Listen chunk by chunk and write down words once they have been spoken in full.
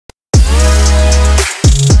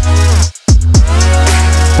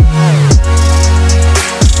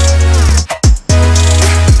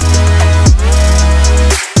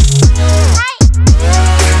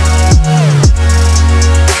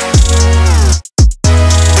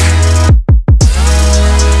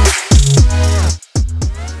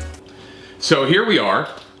So here we are,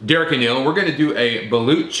 Derek and Neil. We're gonna do a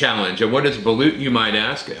balut challenge. And what is balut, you might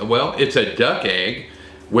ask? Well, it's a duck egg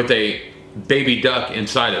with a baby duck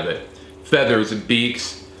inside of it. Feathers,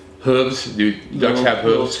 beaks, hooves. Do ducks have hooves?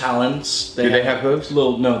 Little talons. Do they have hooves?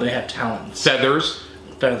 No, they have talons. Feathers?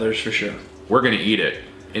 Feathers for sure. We're gonna eat it,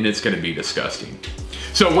 and it's gonna be disgusting.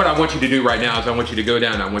 So what I want you to do right now is I want you to go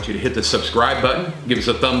down, I want you to hit the subscribe button, give us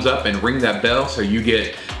a thumbs up, and ring that bell so you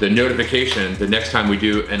get the notification the next time we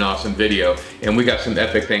do an awesome video. And we got some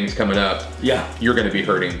epic things coming up. Yeah. You're gonna be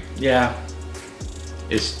hurting. Yeah.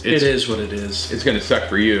 It is what it is. It's gonna suck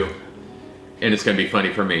for you, and it's gonna be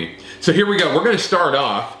funny for me. So here we go. We're gonna start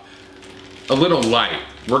off a little light.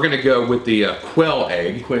 We're gonna go with the quail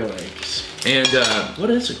egg. Quail eggs. And what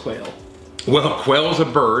is a quail? well, quail is a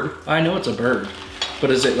bird. I know it's a bird. But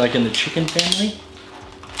is it like in the chicken family?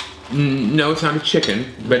 No, it's not a chicken,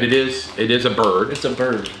 but it is a bird. It's a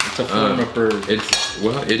bird. It's a form of bird.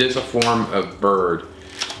 It is a form of bird.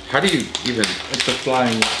 How do you even? It's a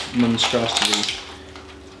flying monstrosity.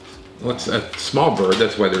 Well, it's a small bird.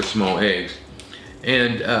 That's why they're small eggs.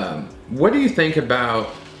 And what do you think about?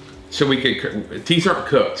 So we could. These aren't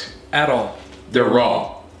cooked At all. They're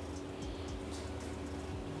raw.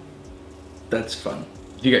 That's fun.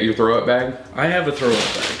 You got your throw up bag? I have a throw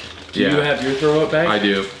up bag. Do Yeah. you have your throw up bag? I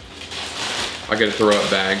do. I got a throw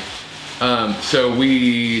up bag. So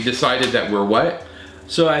we decided that we're what?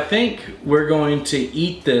 So I think we're going to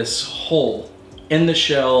eat this whole, in the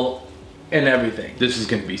shell and everything. This is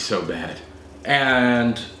gonna be so bad.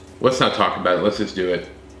 And Let's not talk about it. Let's just do it.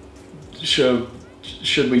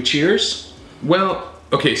 should we cheers? Well,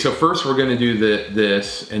 okay. So first we're gonna do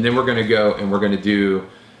this, and then we're gonna go and we're gonna do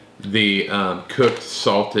the cooked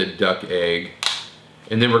salted duck egg,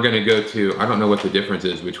 and then we're gonna go to, I don't know what the difference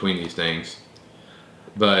is between these things,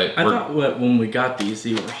 but I thought when we got these,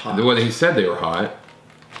 they were hot. well, he said they were hot,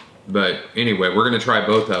 but anyway, we're gonna try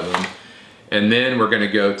both of them, and then we're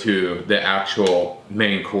gonna go to the actual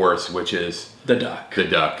main course, which is the duck. The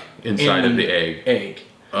duck inside of the egg.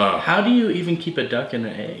 How do you even keep a duck in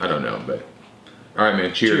an egg? I don't know, but all right,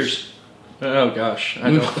 man. Cheers. Oh gosh,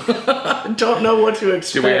 I don't. I don't know what to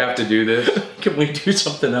expect. Do we have to do this? Can we do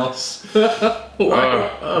something else? Back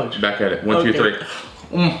at it. One, two, three.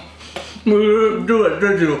 Do it,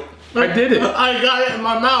 did you? I did it. I got it in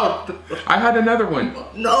my mouth. I had another one.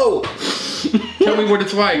 No. Tell me what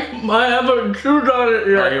it's like. I haven't chewed on it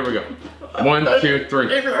yet. All right, here we go. One, two,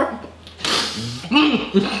 three.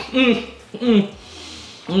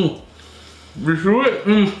 You chew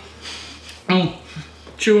it?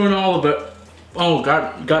 Chewing all of it. Oh,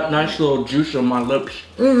 got nice little juice on my lips.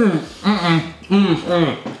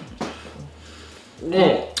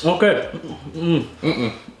 Okay.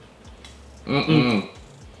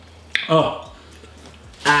 Oh.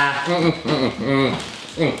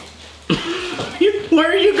 Where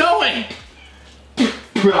are you going?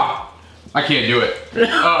 I can't do it.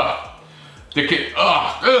 The kid.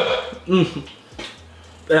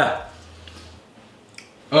 Yeah.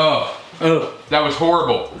 That was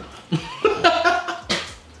horrible.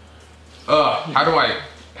 How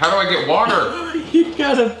do I get water? You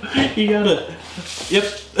gotta. Yep.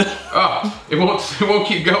 It won't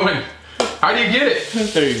keep going. How do you get it?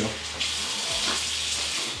 There you go.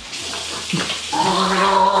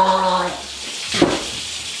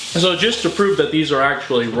 So just to prove that these are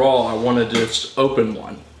actually raw, I wanted to just open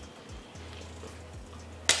one.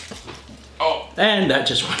 Oh. And that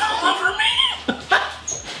just went all over me.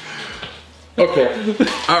 Okay.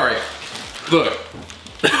 All right. Look.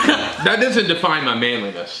 That doesn't define my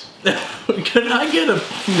manliness. Can I get a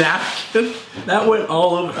napkin? That went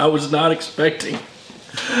all over. I was not expecting.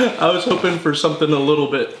 I was hoping for something a little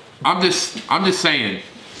bit. I'm just saying.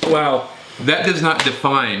 Wow. That does not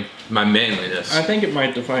define my manliness. I think it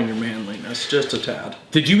might define your manliness, just a tad.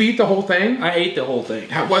 Did you eat the whole thing? I ate the whole thing.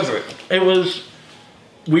 How was it? It was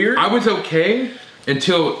weird. I was okay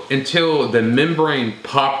until the membrane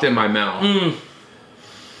popped in my mouth.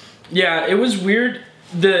 Yeah, it was weird.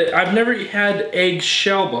 I've never had egg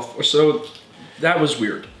shell before, so that was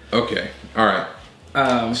weird. Okay, all right.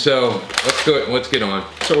 So let's get on.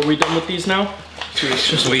 So are we done with these now?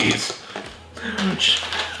 Please.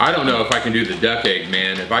 I don't know if I can do the duck egg,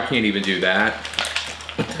 man. If I can't even do that.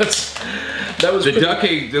 That was the duck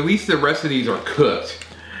egg. At least the rest of these are cooked.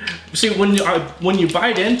 See, when you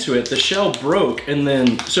bite into it, the shell broke, and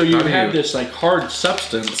then so you have this like hard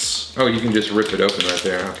substance. Oh, you can just rip it open right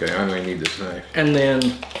there. Okay, I don't need this knife. And then,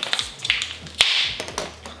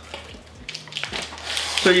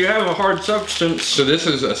 so you have a hard substance. So this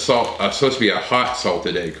is supposed to be a hot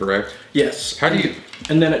salted egg, correct? Yes. How do you?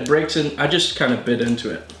 And then it breaks in. I just kind of bit into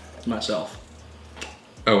it myself.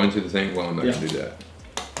 Oh, into the thing? Well, I'm not gonna do that.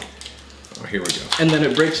 Oh, here we go. And then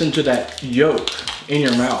it breaks into that yolk in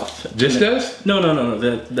your mouth. This does? No.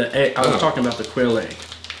 The egg. I was talking about the quail egg.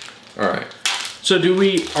 All right. So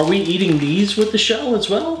are we eating these with the shell as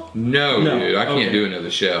well? No, dude, I can't do another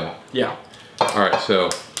shell. Yeah. All right, so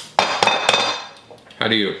how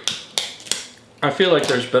do you? I feel like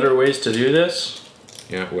there's better ways to do this.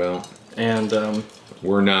 Yeah, well. And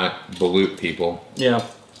we're not balut people. Yeah.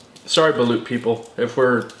 Sorry, balut people, if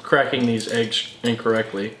we're cracking these eggs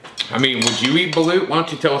incorrectly. I mean, would you eat balut? Why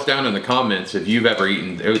don't you tell us down in the comments if you've ever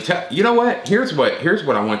eaten? You know what? Here's what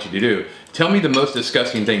I want you to do. Tell me the most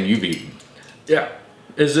disgusting thing you've eaten. Yeah.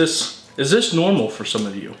 Is this normal for some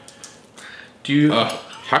of you? Do you?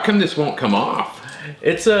 How come this won't come off?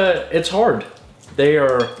 It's hard. They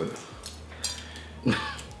are.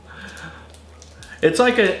 It's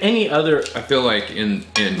like any other. I feel like in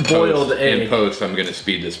boiled egg. In post, I'm gonna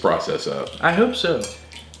speed this process up. I hope so.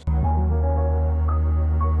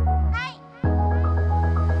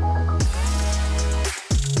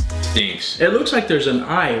 Stinks. It looks like there's an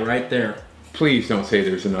eye right there. Please don't say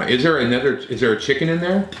there's an eye. Is there a chicken in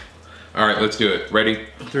there? All right, let's do it. Ready?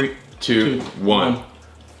 3, 2, 1.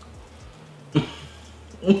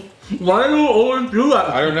 Why do you always do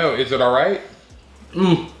that? I don't know. Is it all right?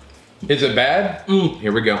 Is it bad?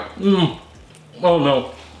 Here we go. Oh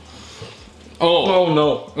no. Oh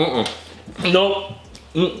no. No.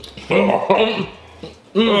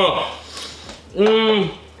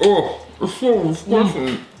 Oh, it's so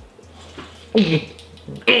disgusting.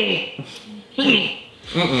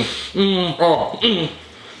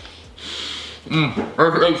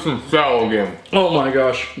 Let's eat some salad again. Oh my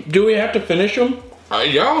gosh. Do we have to finish them?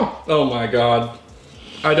 Yeah. Oh my god.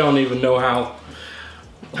 I don't even know how.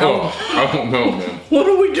 I don't know, man. What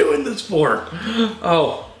are we doing this for?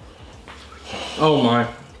 Oh. Oh my.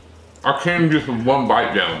 I came just with one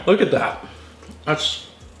bite down. Look at that. That's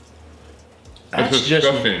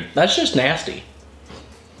disgusting. That's just nasty.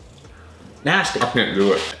 Nasty. I can't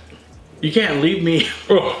do it. You can't leave me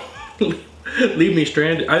leave me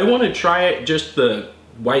stranded. I want to try it, just the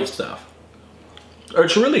white stuff.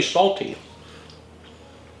 It's really salty.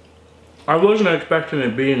 I wasn't expecting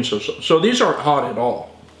it being so these aren't hot at all.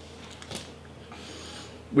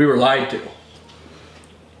 We were lied to.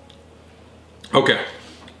 Okay,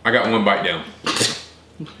 I got one bite down.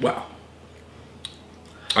 Wow.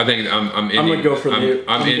 I think I'm ending. I'm gonna go for I'm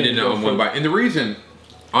ending it on one bite, and the reason,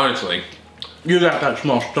 honestly, you got that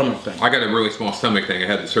small stomach thing. I got a really small stomach thing. I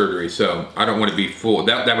had the surgery, so I don't want to be full.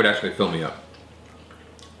 That would actually fill me up.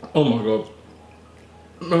 Oh my god.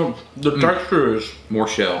 No, the texture is more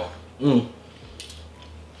shell. I'll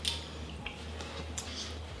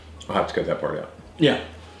have to cut that part out. Yeah.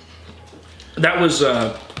 That was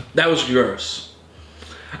gross.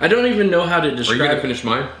 I don't even know how to describe. Are you gonna finish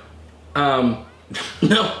mine?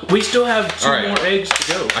 No, we still have two more eggs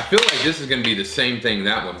to go. I feel like this is gonna be the same thing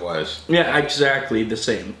that one was. Yeah, exactly the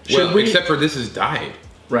same. Well, except for this is dyed.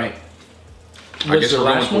 Right. I guess the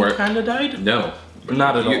last one kind of dyed? No.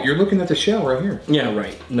 Not at all. You're looking at the shell right here. Yeah,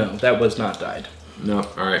 right. No, that was not dyed. No.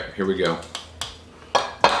 All right, here we go.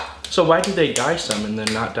 So why do they dye some and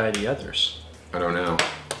then not dye the others? I don't know.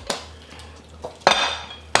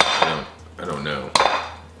 I don't know.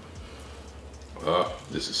 Oh,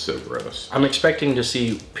 this is so gross. I'm expecting to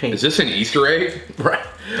see pink. Is this an Easter egg? Right.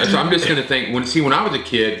 So I'm just gonna think. When I was a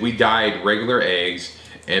kid, we dyed regular eggs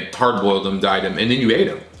and hard boiled them, dyed them, and then you ate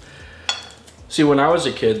them. See, when I was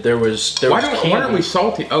a kid, there was why aren't we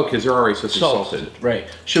salty? Oh, because they're already supposed to be salted. Right.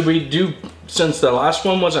 Should we do, since the last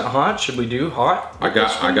one wasn't hot, should we do hot? I got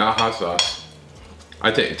hot sauce. I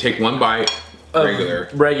take one bite,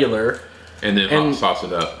 regular, and then hot sauce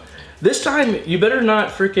it up. This time, you better not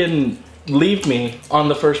freaking leave me on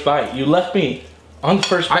the first bite. You left me on the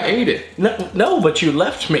first bite. I ate it. No, but you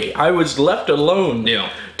left me. I was left alone. Yeah.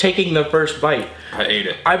 Taking the first bite. I ate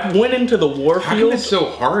it. I went into the war field. How come it's so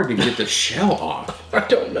hard to get the shell off? I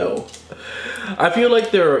don't know. I feel like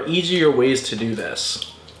there are easier ways to do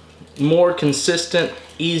this. More consistent,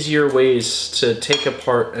 easier ways to take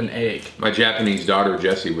apart an egg. My Japanese daughter,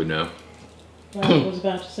 Jessie, would know. Well, I was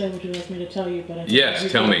about to say, would you like me to tell you? But yes,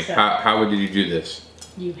 tell me. How would you do this?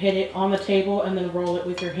 You hit it on the table and then roll it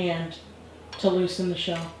with your hand to loosen the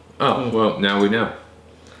shell. Oh, well, now we know.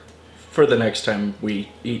 For the next time we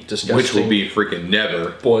eat disgusting. Which will be freaking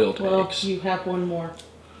never. Boiled eggs. Well, you have one more.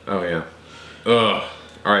 Oh, yeah. Ugh.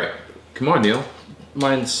 All right. Come on, Neil.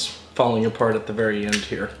 Mine's falling apart at the very end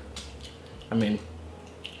here. I mean,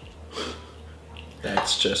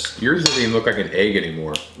 that's just... Yours doesn't even look like an egg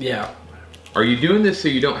anymore. Yeah. Are you doing this so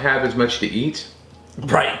you don't have as much to eat?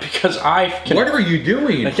 Right, because I can... What are you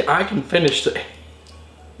doing? I can finish the...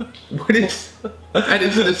 What is that?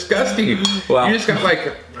 Is disgusting. Wow. You just got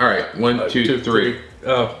like, all right, 1, 2, 3.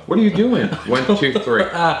 Oh. What are you doing? 1, 2, 3.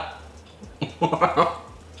 Oh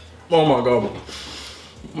my god.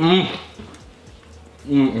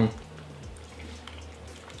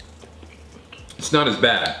 It's not as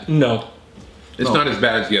bad. No. It's not as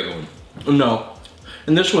bad as the other one. No.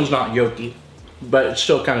 And this one's not yolky, but it's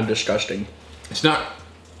still kind of disgusting. It's not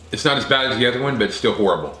as bad as the other one, but it's still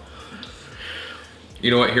horrible. You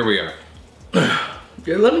know what? Here we are.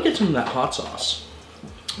 Yeah, let me get some of that hot sauce.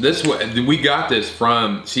 We got this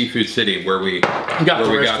from Seafood City, where we got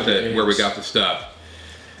the stuff,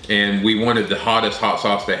 and we wanted the hottest hot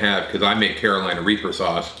sauce they have because I make Carolina Reaper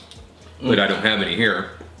sauce, but I don't have any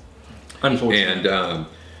here. Unfortunately. And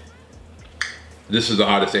this is the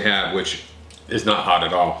hottest they have, which is not hot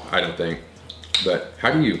at all, I don't think. But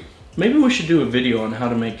how do you? Maybe we should do a video on how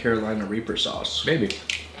to make Carolina Reaper sauce. Maybe.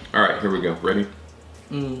 All right, here we go. Ready?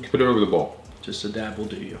 Put it over the bowl. Just a dab will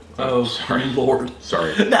do you. Oh, sorry. Lord.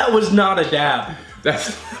 Sorry. That was not a dab.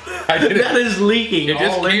 I did it. That is leaking. It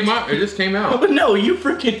just came out. It just came out. But no, you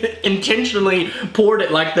freaking intentionally poured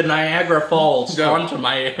it like the Niagara Falls onto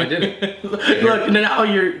my. I did it. Look, now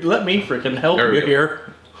let me freaking help you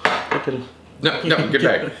here. No, get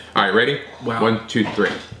back. All right, ready? Wow. 1, 2, 3.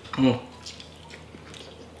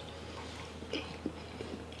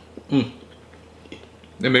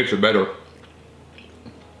 It makes it better.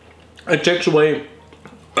 It takes away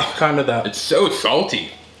kind of that. It's so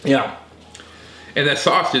salty. Yeah. And that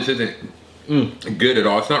sauce just isn't good at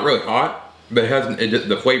all. It's not really hot, but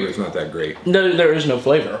the flavor is not that great. No, there is no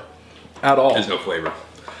flavor at all. There's no flavor.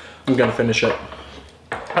 I'm gonna finish it.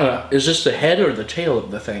 Is this the head or the tail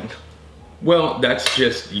of the thing? Well, that's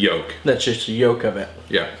just yolk. That's just the yolk of it.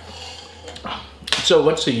 Yeah. So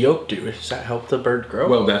what's the yolk do? Does that help the bird grow?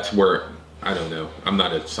 Well, that's where, I don't know. I'm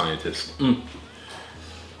not a scientist.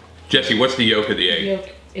 Jesse, what's the yolk of the egg? The yolk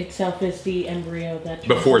itself is the embryo that...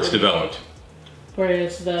 Before it's developed.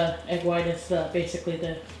 Whereas the egg white is basically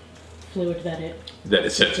the fluid that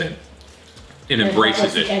it sits in. It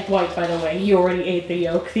embraces it. The egg white, by the way. You already ate the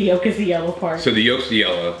yolk. The yolk is the yellow part. So the yolk's the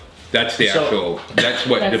yellow. That's the actual, that's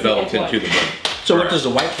what develops into the bird. So what does the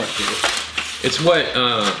white part do? It's what,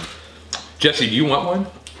 Jesse, do you want one?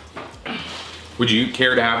 Would you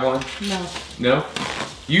care to have one? No. No?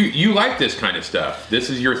 You like this kind of stuff. This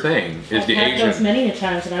is your thing. I've had those many a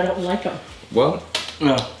times and I don't like them. Well,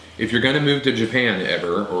 no. If you're going to move to Japan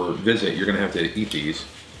ever or visit, you're going to have to eat these.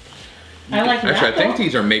 I like that. Actually, I think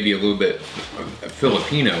these are maybe a little bit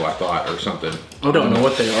Filipino, I thought, or something. I don't know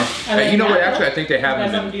what they are. You know what? Actually, I think they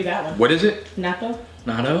have them. Do that one. What is it? Natto.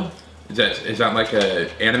 Natto? Is that like an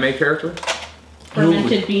anime character?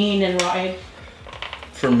 Fermented bean and raw egg.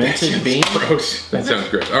 Fermented bean? Gross. That sounds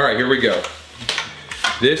gross. All right, here we go.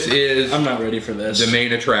 This is... I'm not ready for this. The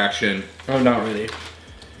main attraction. I'm not ready.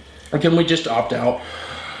 Can we just opt out?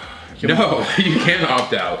 No, you can't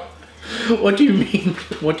opt out. What do you mean?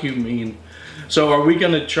 What do you mean? So are we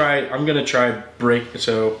gonna try? I'm gonna try break.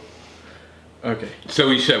 So, okay. So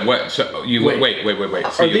you said what? So you wait.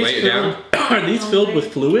 So you lay it down. Are these filled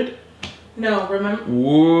with fluid? No, remember.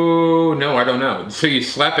 Whoa, no, I don't know. So you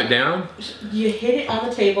slap it down. You hit it on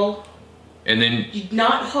the table. And then.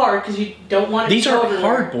 Not hard, because you don't want it. These are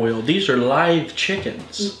hard boiled. These are live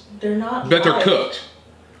chickens. They're not. But they're cooked.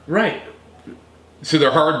 Right. So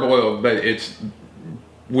they're hard boiled, but it's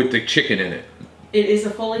with the chicken in it. It is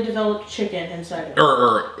a fully developed chicken inside of it.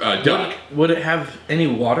 Or duck. Would it have any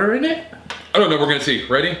water in it? I don't know. We're gonna see.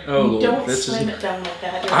 Ready? Oh Lord, don't slam it down like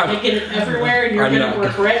that. You're gonna get it everywhere, and you're gonna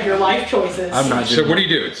regret your life choices. I'm not. So what do you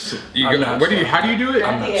do? How do you do it?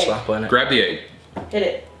 I'm not slapping it. Grab the egg. Hit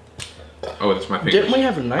it. Oh, that's my finger. Didn't we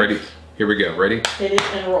have a knife? Ready? Here we go. Ready? Hit it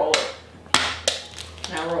and roll it.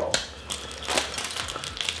 Now roll.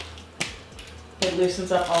 It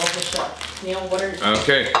loosens up all of the stuff. Neil, what are...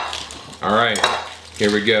 Okay. All right.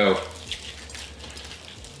 Here we go.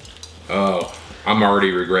 Oh, I'm already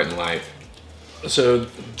regretting life. So,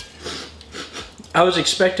 I was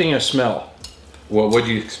expecting a smell. Well, what did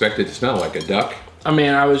you expect it to smell like? A duck? I mean,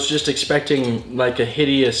 I was just expecting like a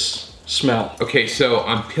hideous smell. Okay, so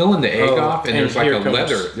I'm peeling the egg off, and there's like a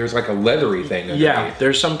leather. There's like a leathery thing underneath. Yeah,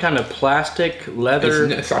 there's some kind of plastic leather.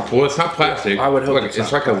 It's not plastic. I would hope Look, it's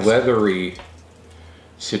like plastic. a leathery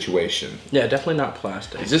situation. Yeah, definitely not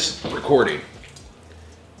plastic. Is this recording?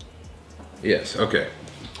 Yes. Okay.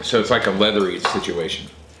 So it's like a leathery situation.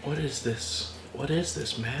 What is this? What is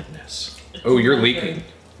this madness? Oh, you're leaking.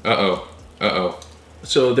 Uh oh.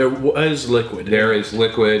 So there was liquid. There is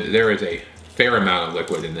liquid. There is a fair amount of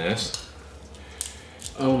liquid in this.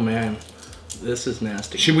 Oh man, this is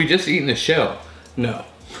nasty. Should we just eat in the shell? No,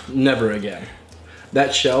 never again.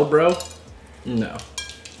 That shell, bro. No.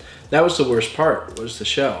 That was the worst part. Was the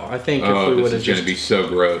shell? I think if we would have this is gonna be so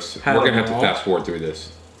gross. We're gonna have to fast forward through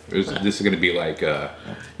this. This is gonna be like. Yeah,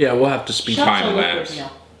 we'll have to speed time lapse.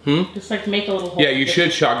 Just like make a little hole. Yeah, you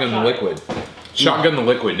should shotgun the liquid. Shotgun the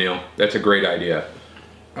liquid, Neil. That's a great idea.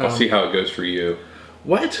 I'll see how it goes for you.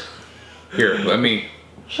 What? Here, let me.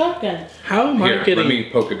 Shotgun. How am I getting? Let me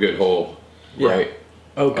poke a good hole. Yeah. Right.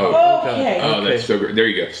 Okay. Okay. Oh, that's so great. There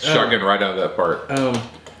you go. Shotgun right out of that part.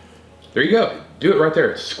 There you go. Do it right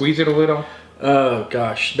there. Squeeze it a little. Oh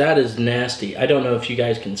gosh, that is nasty. I don't know if you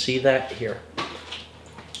guys can see that here.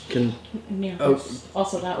 Yeah,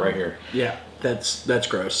 also that one. Right here. Yeah, that's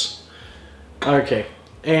gross. Okay,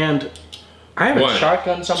 and I haven't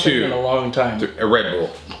shotgunned something in a long time. A Red Bull.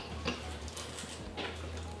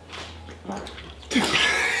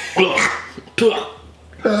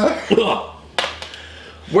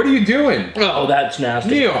 What are you doing? Oh, that's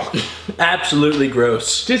nasty. Neil. Absolutely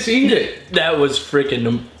gross. Just eat it. That was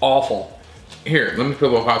freaking awful. Here, let me put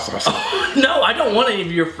a little hot sauce. No, I don't want any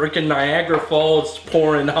of your freaking Niagara Falls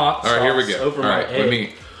pouring hot sauce. All right, here we go. Over my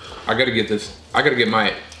egg. I gotta get this. I gotta get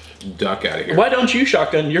my duck out of here. Why don't you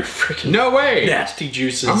shotgun your freaking No way! nasty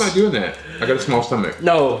juices? I'm not doing that. I got a small stomach.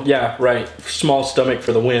 No, yeah, right. Small stomach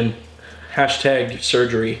for the win. Hashtag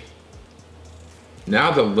surgery.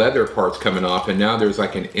 Now the leather part's coming off, and now there's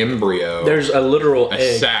like an embryo. There's a literal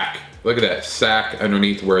egg. Sack. Look at that sack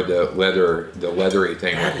underneath where the leathery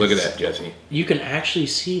thing. Look at that, Jesse. You can actually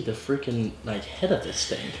see the freaking like head of this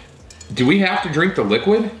thing. Do we have to drink the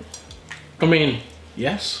liquid? I mean,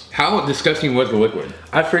 yes. How disgusting was the liquid?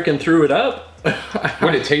 I freaking threw it up.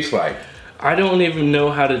 What did it taste like? I don't even know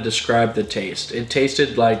how to describe the taste. It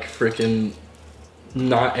tasted like freaking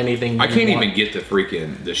not anything. I can't even get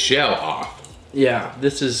the shell off. Yeah,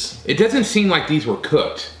 this is. It doesn't seem like these were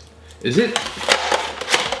cooked. Is it?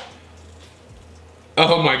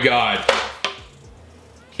 Oh my God.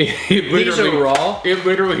 These are raw? It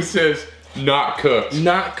literally says not cooked.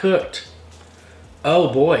 Not cooked. Oh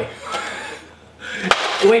boy.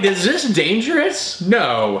 Wait, is this dangerous?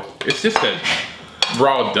 No, it's just a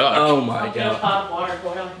raw duck. Oh my I'll get a God. pot of water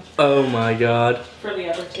boiling Oh my God. for the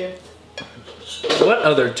other two. What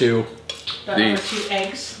other two? The other two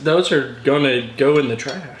eggs. Those are gonna go in the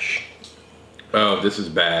trash. Oh, this is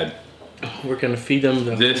bad. We're gonna feed them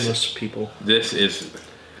to homeless people. This is.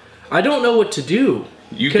 I don't know what to do.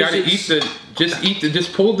 You gotta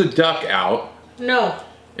just pull the duck out. No.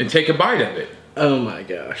 And take a bite of it. Oh my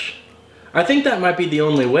gosh. I think that might be the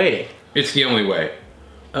only way. It's the only way.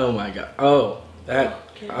 Oh my God. Oh, that.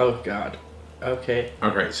 Okay. Oh God. Okay.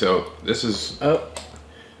 Okay, so this is. Oh.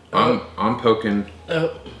 I'm poking.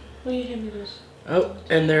 Oh. Will you hand me this? Oh,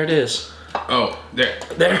 and there it is. Oh, there.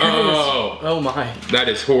 There it is. Oh. Oh my. That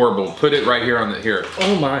is horrible. Put it right here on the here.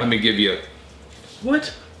 Oh my. Let me give you.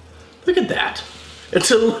 What? Look at that.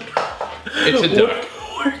 It's a. It's a duck.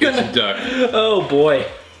 It's a duck. Oh boy.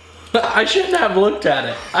 I shouldn't have looked at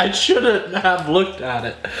it. I shouldn't have looked at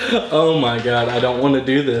it. Oh my God, I don't want to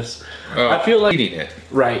do this. I feel like eating it.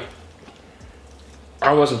 Right.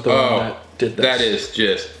 I wasn't the one that did this. That is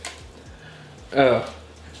just. Oh.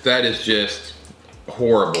 That is just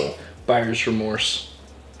horrible. Buyer's remorse.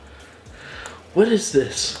 What is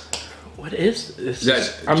this? What is this?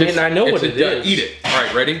 I mean, I know what it is. Eat it. All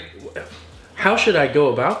right, ready? How should I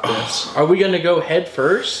go about this? Are we gonna go head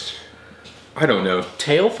first? I don't know.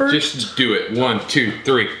 Tail first? Just do it. 1, 2,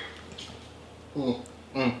 3.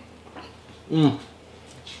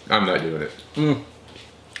 I'm not doing it.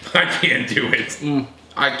 I can't do it.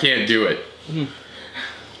 I can't do it.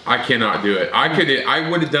 I cannot do it. I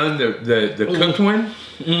would have done the cooked one.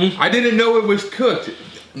 I didn't know it was cooked.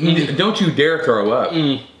 Don't you dare throw up.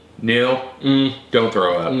 Neil, don't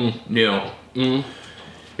throw up. Neil.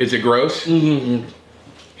 Is it gross?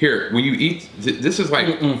 Here, will you eat? This is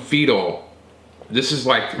like fetal. This is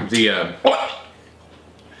like the.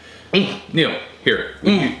 Neil, here.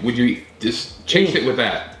 Would you eat? Just chase it with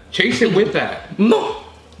that. Chase it with that. No.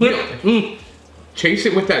 Neil, chase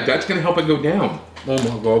it with that. That's gonna help it go down. Oh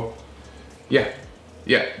my God. Yeah.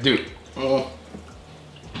 Yeah, dude. Don't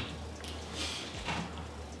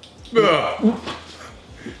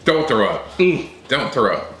throw up. Don't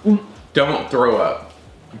throw up. Don't throw up.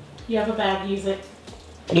 You have a bag, use it.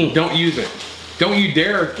 Don't use it. Don't you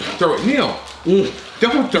dare throw it. Neil,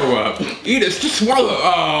 don't throw up. Eat it. Just swallow.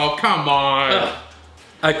 Oh, come on.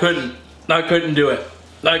 I couldn't do it.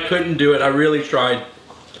 I couldn't do it. I really tried.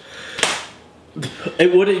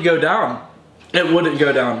 It wouldn't go down. It wouldn't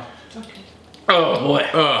go down. Okay. Oh boy.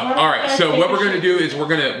 All right. So what we're gonna do is we're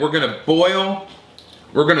gonna boil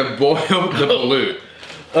the balut.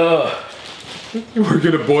 We're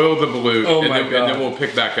gonna boil the balut, Oh and, my then, God. and then we'll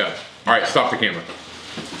pick back up. All right, stop the camera.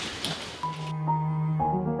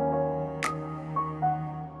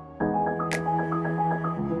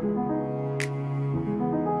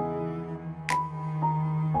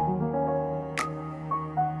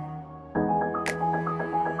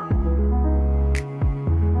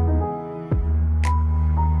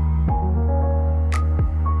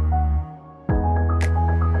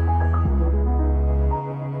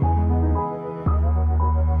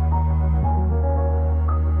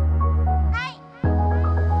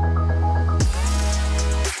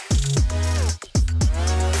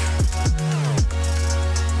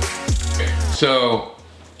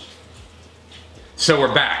 So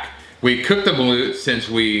we're back. We cooked the balut since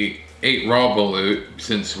we ate raw balut,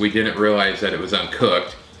 since we didn't realize that it was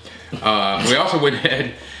uncooked. We also went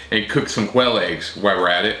ahead and cooked some quail eggs while we're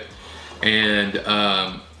at it. And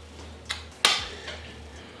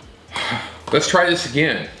let's try this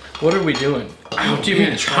again. What are we doing? What do you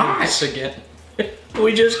mean try this again?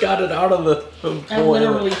 We just got it out of the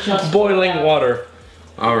boiling water.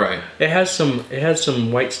 All right. It has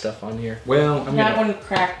some white stuff on here. Well, that one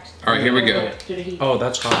cracked. All right, here we go. Oh,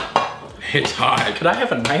 that's hot. It's hot. Could I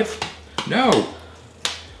have a knife? No.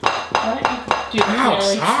 Why don't you do the quail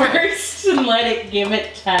egg first and let it give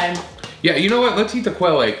it time? Yeah, you know what? Let's eat the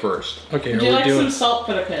quail egg first. Okay. Would you like some salt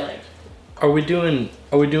for the quail egg? Are we doing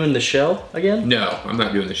the shell again? No, I'm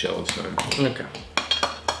not doing the shell this time. Okay.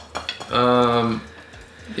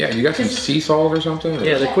 Yeah, you got some sea salt or something?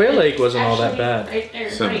 Yeah, the quail egg wasn't all that bad. Right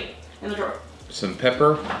there, right in the drawer. Some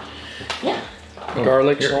pepper. Yeah.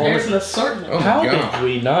 Garlic salt. There's an assortment. Oh, How God. did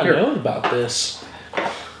we not know about this?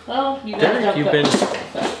 Well, you Derek, guys you've been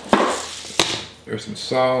There's some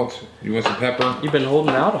salt. You want some pepper? you've been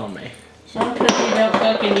holding out on me. Some because you don't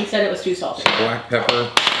cook and you said it was too salty. Black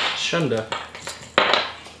pepper. Shunda.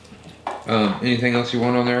 Anything else you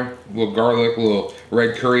want on there? A little garlic, a little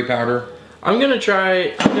red curry powder. I'm gonna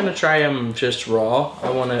try them just raw. I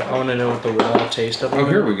wanna know what the raw taste of them. Oh,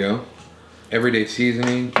 here we go. Everyday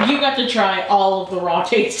seasoning. You got to try all of the raw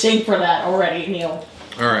tasting for that already, Neil.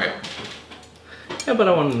 All right. Yeah, but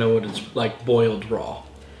I want to know what it's like boiled raw.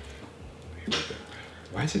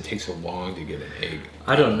 Why does it take so long to get an egg?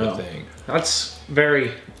 I don't know. Thing? That's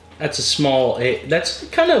a small egg. That's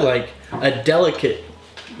kind of like a delicate.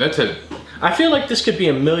 I feel like this could be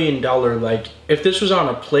 $1 million. Like if this was on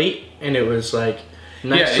a plate and it was like.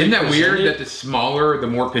 Yeah, isn't that weird that the smaller, the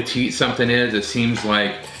more petite something is, it seems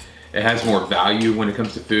like it has more value when it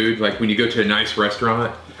comes to food. Like when you go to a nice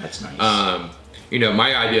restaurant. That's nice. You know,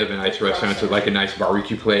 my idea of a nice restaurant is like a nice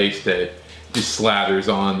barbecue place that just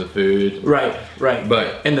slathers on the food. Right.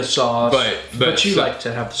 But and the sauce. But you like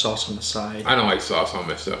to have the sauce on the side. I don't like sauce on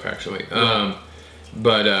my stuff actually. Right.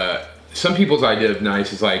 But some people's idea of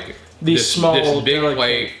nice is like this big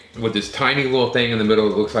plate with this tiny little thing in the middle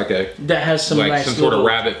that looks like that has some nice some sort of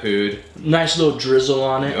rabbit food. Nice little drizzle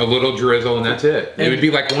on it. A little drizzle and that's it. It would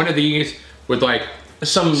be like one of these with like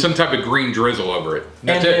some type of green drizzle over it.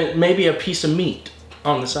 That's it. And maybe a piece of meat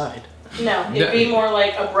on the side. No, it'd be more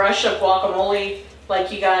like a brush of guacamole,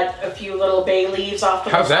 like you got a few little bay leaves off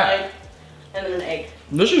the side, and then an egg.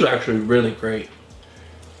 This is actually really great.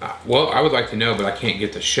 Well, I would like to know, but I can't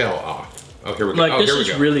get the shell off. Oh, here we go. Like, oh, this here we is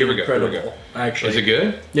go. really here we go. incredible, Here we go. actually. Is it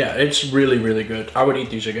good? Yeah, it's really, really good. I would eat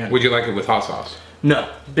these again. Would you like it with hot sauce? No,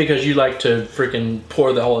 because you like to freaking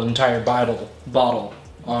pour the whole entire bottle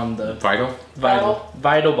on the... Vital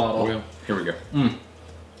bottle. Okay. Here we go.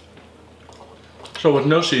 So with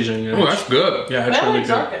no seasoning. Oh, that's good. Yeah, it's really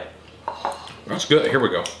good. That's good. Here we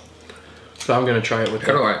go. So I'm going to try it with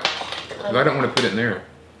How do I don't want to put it in there.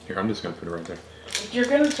 Here, I'm just going to put it right there. You're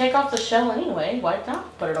going to take off the shell anyway. Why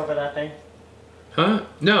not put it over that thing? Huh?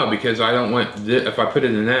 No, because I don't want, if I put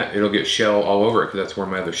it in that, it'll get shell all over it because that's where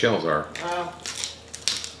my other shells are. Oh.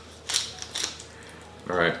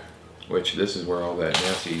 All right. Which this is where all that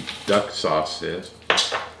nasty duck sauce is.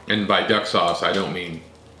 And by duck sauce, I don't mean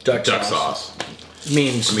duck sauce.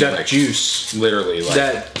 Means duck like, juice. Literally. Like,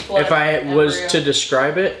 that if I was to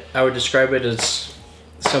describe it, I would describe it as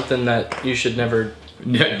something that you should never...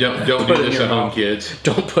 don't do this at home, kids.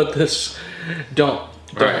 Don't put this... Don't.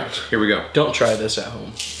 All right, here we go. Don't try this at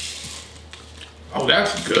home. Oh,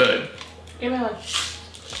 that's good. Give me one.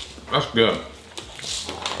 That's good.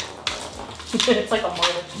 It's like a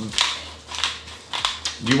marble.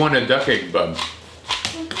 Do you want a duck egg, bud?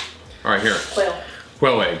 All right, here.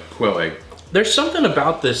 Quail egg. There's something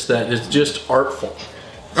about this that is just artful.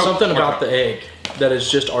 Something about the egg that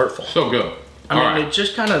is just artful. So good. I mean, it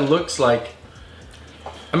just kind of looks like...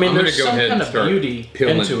 I mean, there's some kind of beauty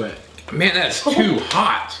into it. Man, that's too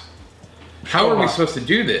hot. How are we supposed to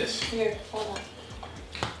do this? Here, hold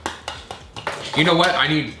on. You know what? I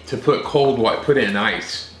need to put cold water, put it in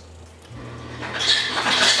ice.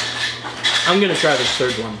 I'm gonna try this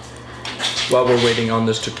third one while we're waiting on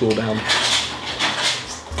this to cool down.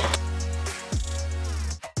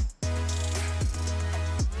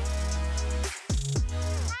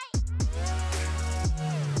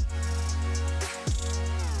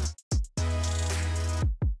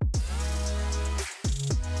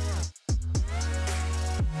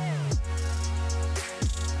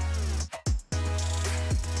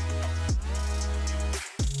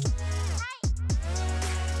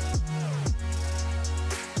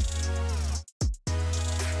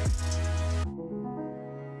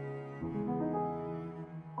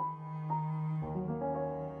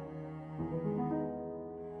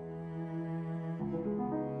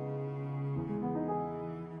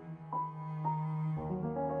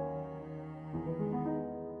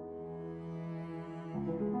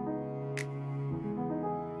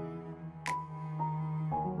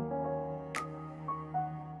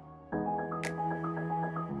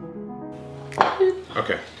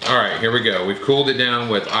 Okay, all right, here we go. We've cooled it down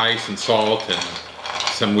with ice and salt and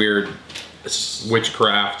some weird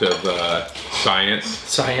witchcraft of science.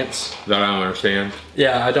 Science. That I don't understand.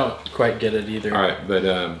 Yeah, I don't quite get it either. All right, but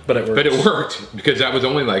it works. But it worked because that was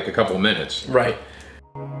only like a couple of minutes. Right.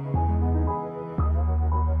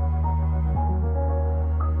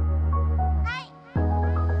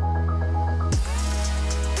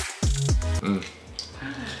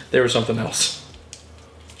 There was something else.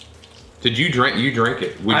 Did you drink? You drank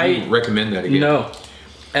it. Would you recommend that again? No.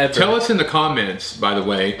 Ever. Tell us in the comments, by the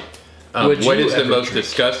way, what is the most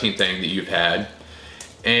disgusting thing that you've had?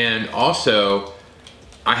 And also,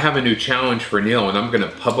 I have a new challenge for Neil, and I'm going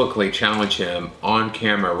to publicly challenge him on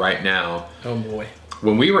camera right now. Oh boy.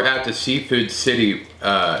 When we were at the Seafood City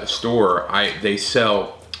store, they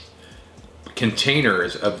sell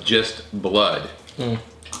containers of just blood. Mm.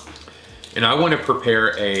 And I want to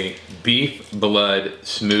prepare a beef blood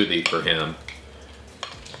smoothie for him.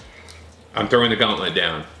 I'm throwing the gauntlet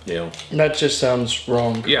down, Neil. That just sounds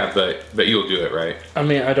wrong. Yeah, but you'll do it, right? I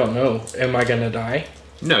mean, I don't know. Am I gonna die?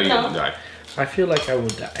 No, you won't die. I feel like I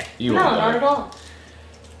would die. You won't die. No, not at all.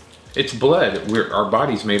 It's blood. Our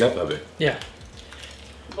body's made up of it. Yeah.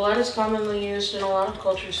 Blood is commonly used in a lot of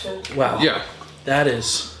cultures too. Wow. Yeah. That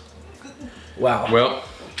is... Wow. Well...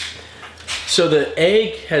 So the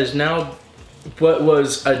egg has now... What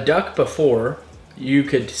was a duck before, you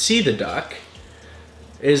could see the duck,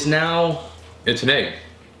 is now... It's an egg.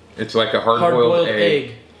 It's like a hard-boiled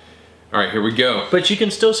egg. All right, here we go. But you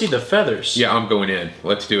can still see the feathers. Yeah, I'm going in.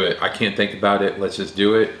 Let's do it. I can't think about it. Let's just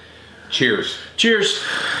do it. Cheers. Cheers.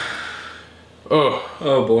 Oh.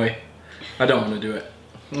 Oh boy. I don't want to do it.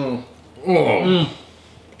 Mm. Oh.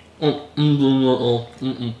 Mm.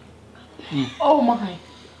 Oh my.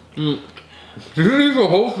 Did you eat the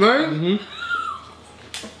whole thing? Mm-hmm.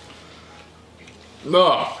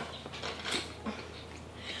 Oh.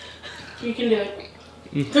 You can do it.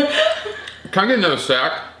 Can I get another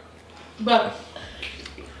sack? But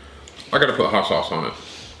I gotta put hot sauce on it.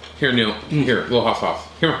 Here, Neil. Here, a little hot sauce.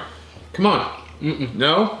 Here. Come on.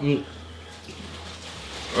 No?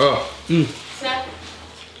 Oh. Snack.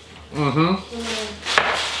 Mm-hmm.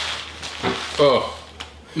 Oh.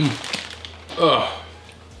 Oh.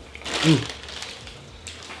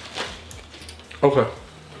 Okay.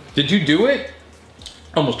 Did you do it?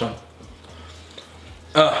 Almost done.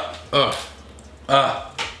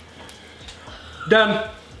 Done.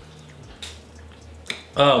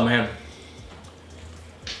 Oh man.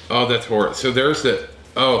 Oh, that's horrible. So there's the,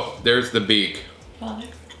 there's the beak. Father.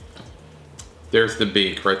 There's the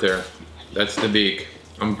beak right there. That's the beak.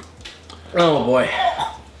 Oh boy.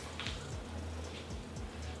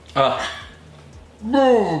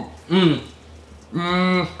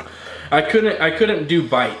 I couldn't do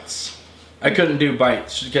bites. I couldn't do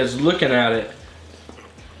bites because looking at it,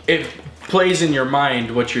 it plays in your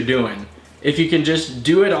mind what you're doing. If you can just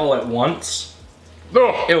do it all at once,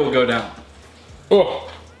 it will go down.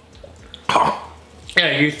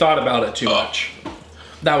 Yeah, you thought about it too much.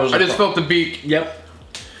 That was. I just felt the beak. Yep.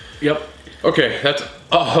 Yep. Okay, that's.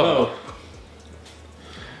 Oh.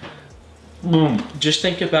 Just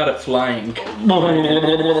think about it flying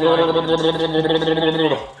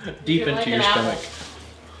deep into your stomach.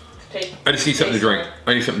 I just need something to drink.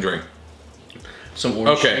 I need something to drink. Some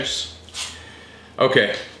orange juice.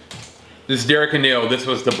 Okay. This is Derek and Neil. This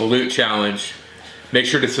was the Balut Challenge. Make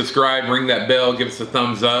sure to subscribe, ring that bell, give us a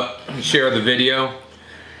thumbs up, share the video,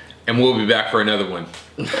 and we'll be back for another one.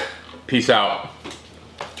 Peace out.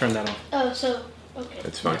 Turn that on. Oh, so, okay.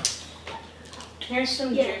 That's fine. Here's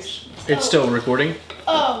some juice. It's still recording?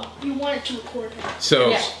 Oh, you want it to record. So,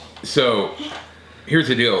 Yeah. so here's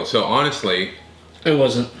the deal. So honestly, It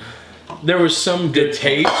wasn't. There was some the good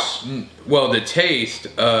taste. Well, the taste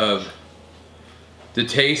of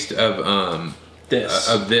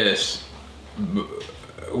this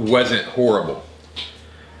wasn't horrible.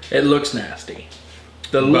 It looks nasty.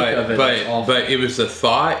 The look of it is awful. But it was the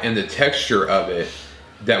thought and the texture of it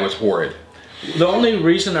that was horrid. The only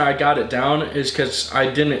reason I got it down is because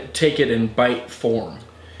I didn't take it in bite form.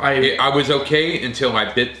 I was okay until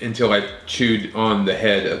I chewed on the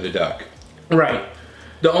head of the duck. Right.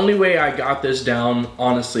 The only way I got this down,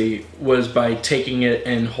 honestly, was by taking it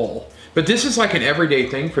in whole. But this is like an everyday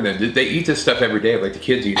thing for them. They eat this stuff every day, like the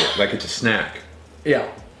kids eat it, like it's a snack. Yeah.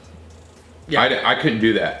 I couldn't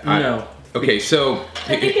do that. No. Okay, so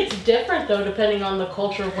I think it's different though, depending on the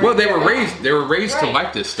culture. Well, they were raised to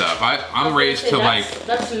like this stuff. I'm raised to like.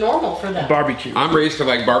 That's normal for them. Barbecue. I'm raised to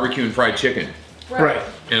like barbecue and fried chicken. Right.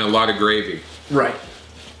 And a lot of gravy. Right.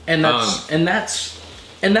 And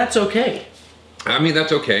that's okay. I mean,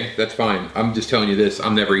 that's okay. That's fine. I'm just telling you this.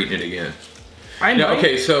 I'm never eating it again. I know. No,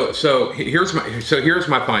 okay, so here's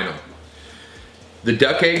my final. The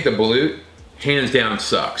duck egg, the balut, hands down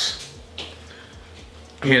sucks.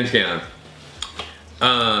 Hands down.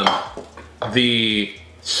 The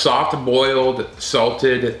soft boiled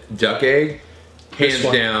salted duck egg, hands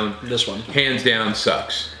down. This one. Hands down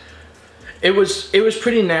sucks. It was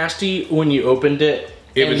pretty nasty when you opened it.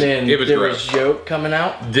 There was yolk coming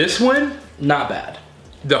out. This one, not bad.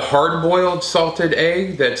 The hard boiled salted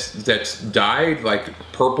egg that's dyed like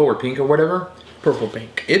purple or pink or whatever. Purple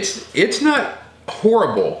pink. It's not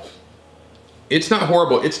horrible. It's not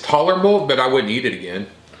horrible. It's tolerable, but I wouldn't eat it again.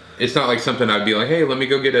 It's not like something I'd be like, hey, let me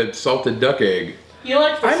go get a salted duck egg. You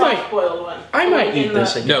like the soft-boiled one? I might eat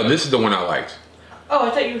this again. No, this is the one I liked. Oh,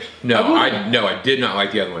 I thought you. No, I did not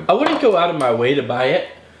like the other one. I wouldn't go out of my way to buy it,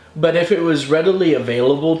 but if it was readily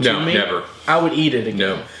available to me, never. I would eat it again.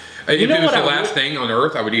 No. If it was the last thing on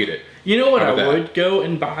earth, I would eat it. You know what I would go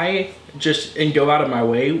and buy, and go out of my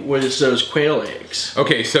way, was those quail eggs.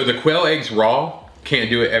 Okay, so the quail eggs raw,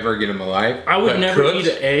 can't do it ever again in my life. I would never eat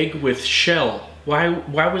an egg with shell. Why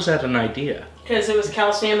was that an idea? Because it was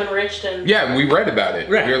calcium enriched and... Yeah, we read about it.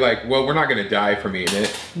 Right. You're like, well, we're not going to die from eating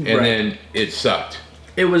it. And then it sucked.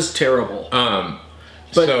 It was terrible. But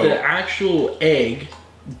the actual egg,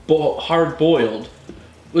 hard boiled,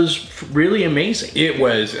 was really amazing. It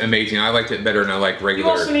was amazing. I liked it better than I like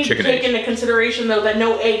regular chicken eggs. You also need to take into consideration, though, that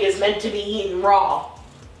no egg is meant to be eaten raw.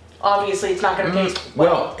 Obviously, it's not going to taste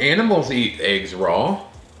well. Animals eat eggs raw.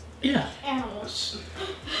 Yeah. Animals.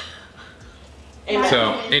 Amen.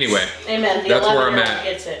 So, anyway. Amen. That's where I'm at.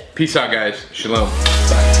 Gets it. Peace out, guys. Shalom.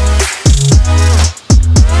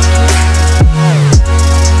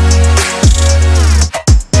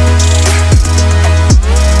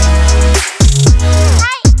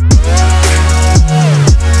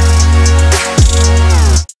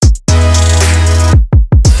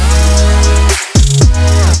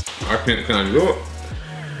 I can't do it.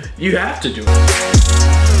 You have to do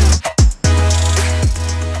it.